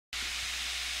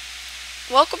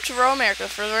Welcome to Row America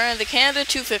for the run of the Canada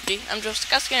 250. I'm Joseph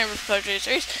Guskin for Coach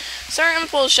Series. Starting on the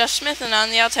pole is Jeff Smith, and on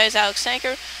the outside is Alex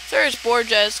Tanker. Third is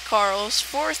Borges Carlos.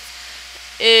 Fourth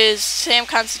is Sam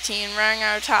Constantine. Running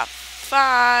our top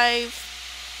 5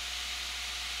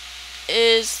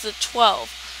 is the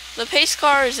 12. The pace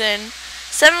car is in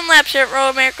 7 laps here at Row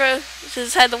America. This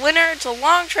has had the winner. It's a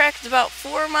long track. It's about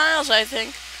 4 miles, I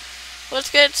think. Let's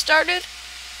get it started.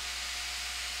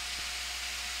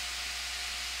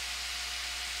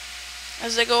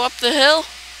 As they go up the hill,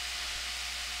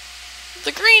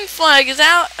 the green flag is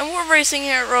out, and we're racing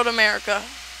here at Road America.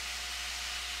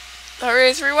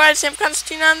 Hurry 3 wide, Sam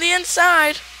Constantine on the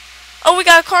inside. Oh, we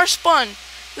got a car spun.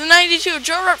 The 92,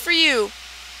 Joe Rutt for you.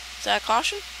 Is that a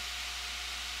caution?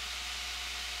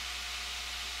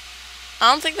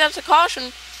 I don't think that's a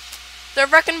caution. They're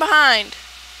wrecking behind.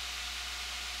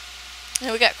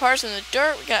 And we got cars in the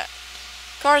dirt. We got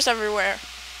cars everywhere.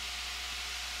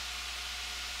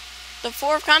 The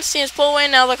 4 of Constantine is pulled away,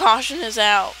 now the caution is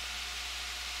out.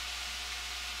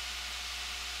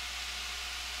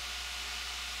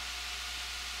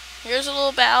 Here's a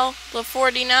little battle. The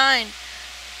 49.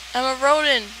 Emma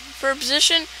Roden for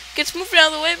position. Gets moved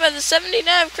out of the way by the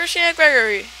 79 of Christiana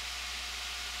Gregory.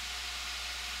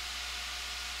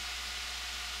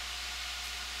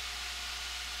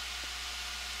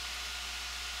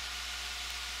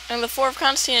 And the 4 of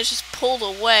Constantine is just pulled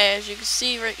away, as you can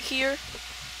see right here.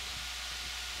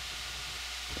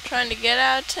 Trying to get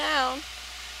out of town.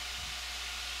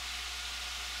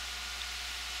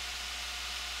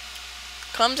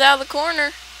 Comes out of the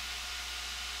corner.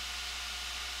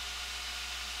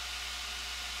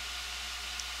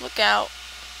 Look out.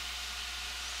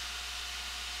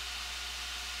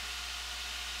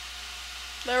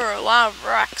 There were a lot of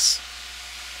wrecks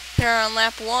here on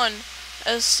lap 1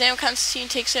 as Sam Constantine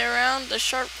takes it around the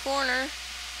sharp corner.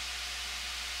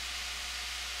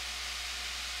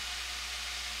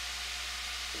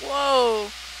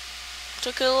 Whoa,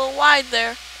 took it a little wide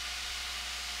there.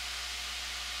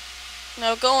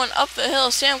 Now going up the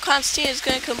hill, Sam Constantine is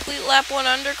going to complete lap 1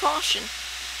 under caution.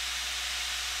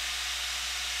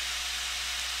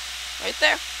 Right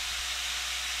there.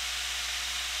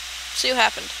 See what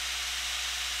happened.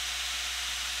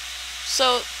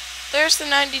 So, there's the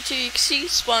 92 you can see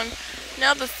spun.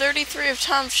 Now the 33 of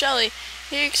Tom Shelley.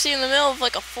 Here you can see in the middle of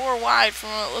like a 4 wide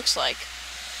from what it looks like.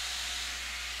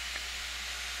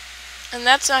 And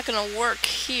that's not going to work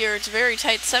here. It's very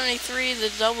tight. 73, the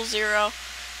 00.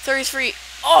 33,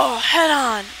 oh, head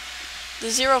on. The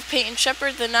 0 of Peyton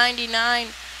Shepard, the 99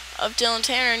 of Dylan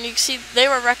Tanner. And you can see they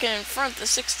were wrecking in front. The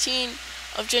 16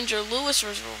 of Ginger Lewis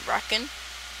was wrecking.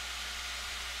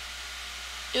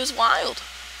 It was wild.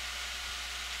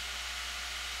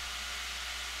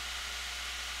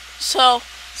 So,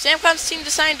 Sam Constantine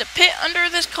decided to pit under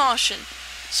this caution.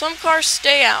 Some cars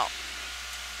stay out.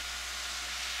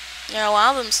 Yeah, a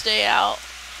lot of them stay out.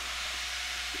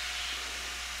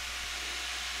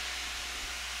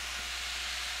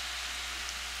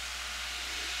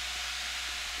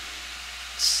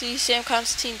 See Sam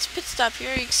Constantine's pit stop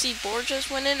here. You can see Borges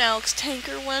went in, Alex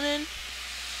Tanker went in.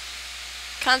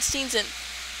 Constantine's in.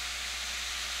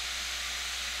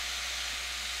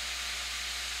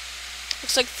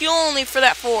 Looks like fuel only for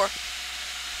that 4.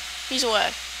 He's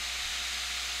away.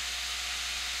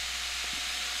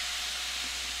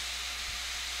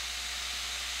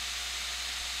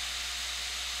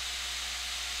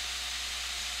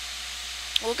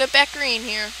 We'll get back green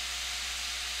here.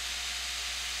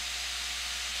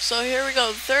 So here we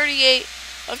go. 38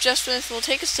 of Jeff Smith will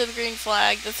take us to the green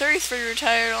flag. The 33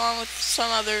 retired along with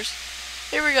some others.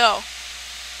 Here we go.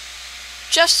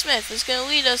 Jeff Smith is going to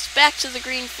lead us back to the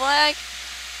green flag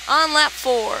on lap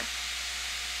 4.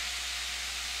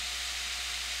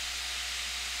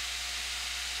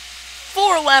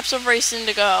 Four laps of racing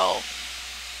to go.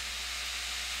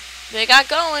 They got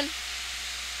going.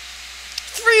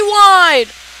 3 wide.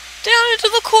 Down into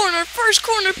the corner. First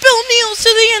corner. Bill Neals to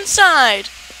the inside.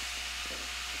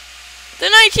 The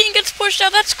 19 gets pushed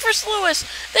out. That's Chris Lewis.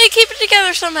 They keep it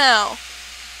together somehow.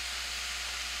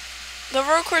 The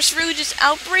road course really just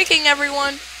outbraking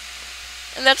everyone.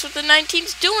 And that's what the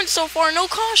 19's doing so far. No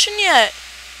caution yet.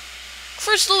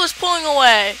 Chris Lewis pulling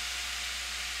away.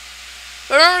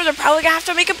 But remember, they're probably going to have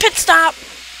to make a pit stop.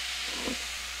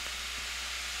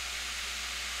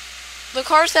 The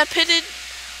cars that pitted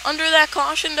under that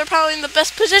caution, they're probably in the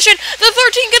best position. The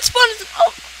 13 gets spun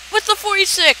with the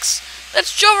 46.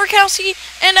 That's Joe Rakowski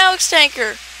and Alex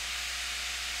Tanker.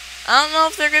 I don't know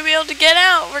if they're going to be able to get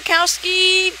out.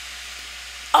 Rakowski,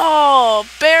 oh,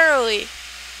 barely.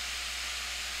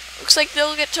 Looks like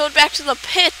they'll get towed back to the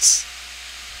pits.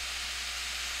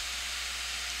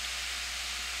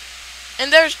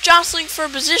 And there's jostling for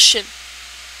position.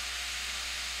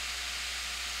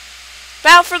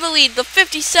 Battle for the lead. The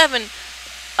 57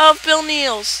 of Bill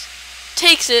Niels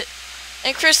takes it.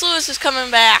 And Chris Lewis is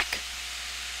coming back.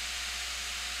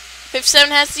 57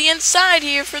 has the inside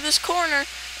here for this corner.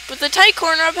 But the tight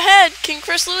corner up ahead. Can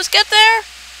Chris Lewis get there?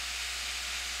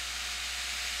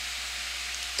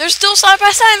 They're still side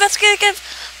by side. That's going to give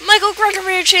Michael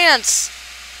Gregory a chance.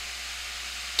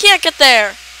 Can't get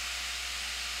there.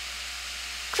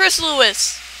 Chris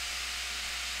Lewis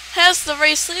has the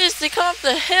race lead as they come up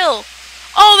the hill.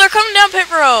 Oh, they're coming down pit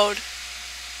road.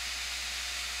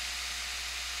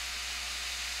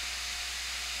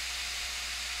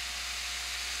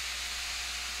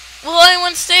 Will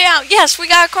anyone stay out? Yes, we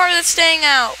got a car that's staying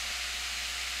out.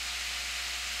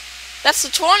 That's the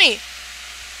 20.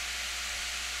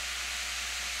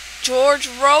 George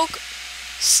Roque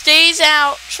stays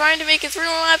out, trying to make it 3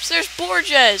 more laps. There's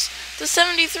Borges. The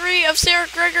 73 of Sarah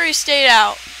Gregory stayed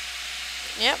out.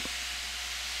 Yep.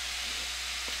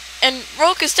 And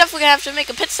Roque is definitely going to have to make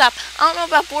a pit stop. I don't know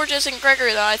about Borges and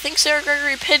Gregory, though. I think Sarah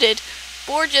Gregory pitted.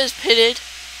 Borges pitted.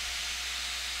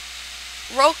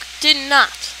 Roque did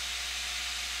not.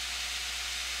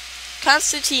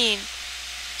 Constantine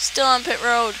still on pit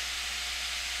road.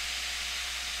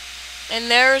 And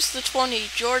there's the 20.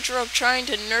 George Roque trying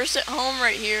to nurse it home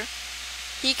right here.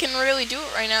 He can really do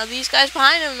it right now. These guys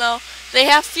behind him, though, they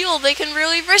have fuel. They can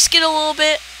really risk it a little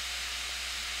bit.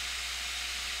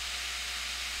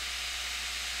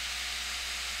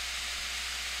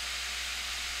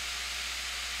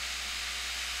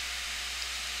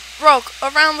 Roque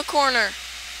around the corner.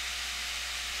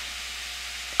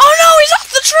 Oh no, he's off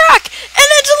the track! And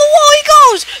into the wall he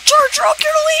goes! George Roque,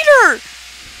 you're the leader!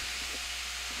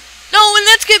 No, and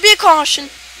that's going to be a caution.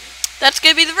 That's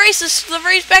going to be the race. This is the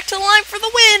race back to the line for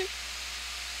the win.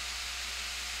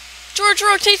 George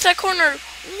Roque takes that corner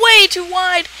way too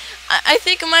wide. I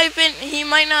think it might have been, he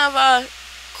might not have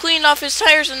cleaned off his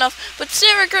tires enough. But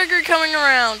Sarah Gregory coming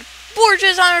around.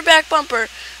 Borges on her back bumper.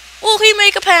 Will he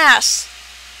make a pass?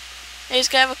 He's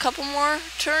going to have a couple more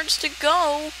turns to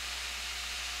go.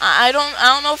 I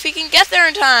don't know if he can get there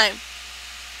in time.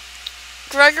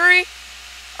 Gregory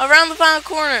around the final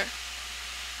corner.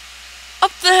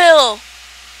 Up the hill.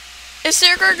 If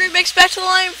Sarah Gregory makes back to the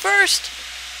line first,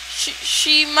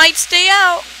 she might stay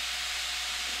out.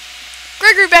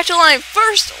 Gregory back to the line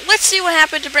first. Let's see what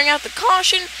happened to bring out the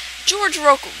caution. George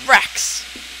Roque wrecks.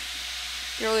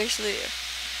 Your race leader.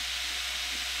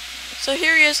 So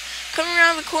here he is, coming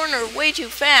around the corner way too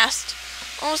fast.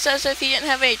 Almost as if he didn't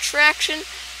have any traction.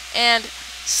 And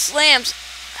slams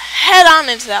head on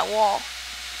into that wall.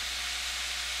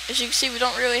 As you can see, we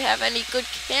don't really have any good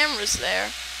cameras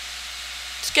there.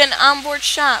 Let's get an onboard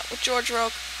shot with George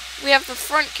Roque. We have the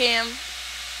front cam.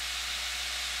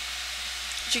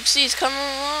 As you can see, he's coming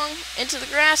along into the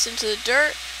grass, into the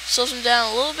dirt. Slows him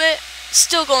down a little bit.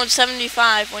 Still going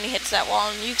 75 when he hits that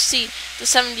wall. And you can see the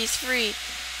 73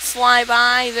 fly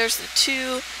by. There's the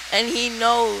 2. And he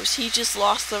knows he just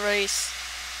lost the race.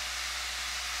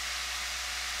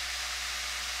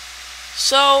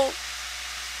 So,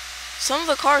 some of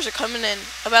the cars are coming in.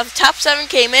 About the top 7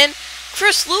 came in.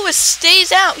 Chris Lewis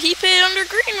stays out. He pitted under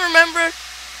green, remember?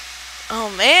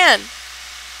 Oh, man.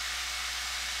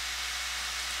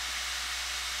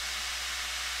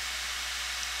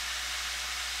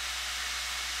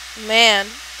 Man,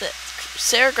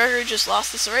 Sarah Gregory just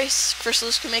lost this race. Chris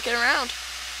Lewis can make it around.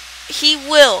 He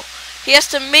will. He has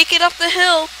to make it up the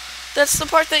hill. That's the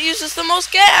part that uses the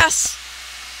most gas.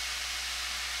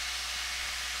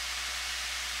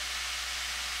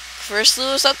 Chris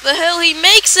Lewis up the hill, he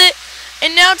makes it,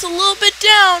 and now it's a little bit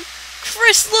down.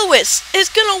 Chris Lewis is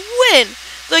going to win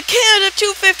the Canada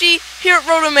 250 here at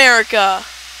Road America.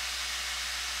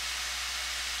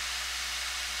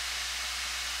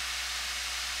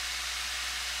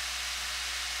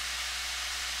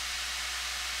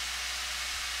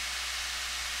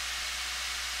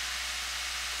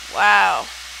 Wow.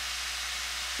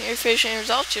 Here finishing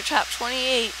results, your top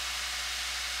 28.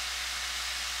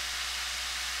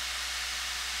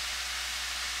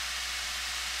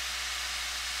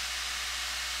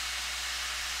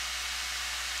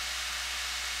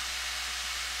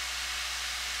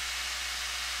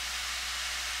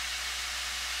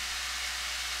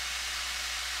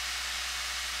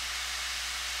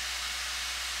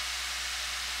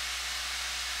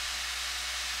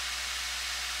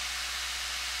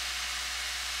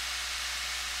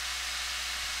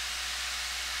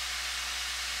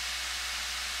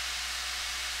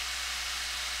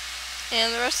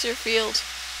 And the rest of your field.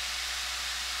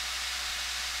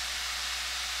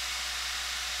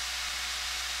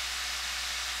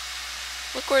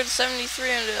 Look where the 73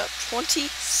 ended up,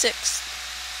 26th.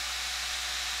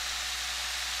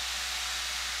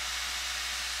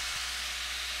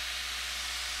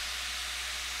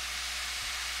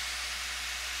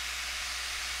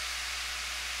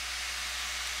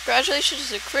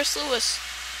 Congratulations to Chris Lewis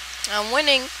on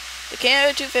winning the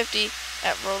Canada 250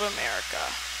 at Road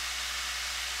America.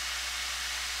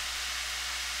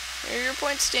 Here are your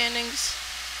point standings.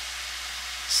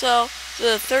 So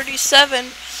the 37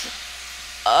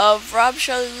 of Rob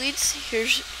Shelley leads. Here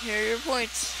are your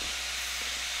points.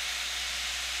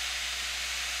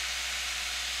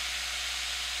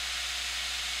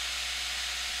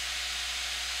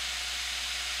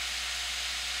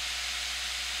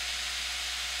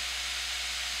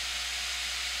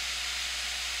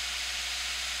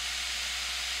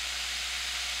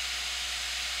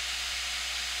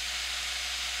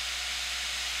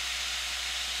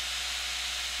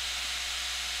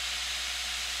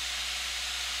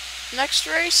 Next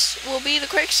race will be the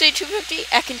Quake State 250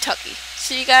 at Kentucky.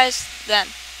 See you guys then.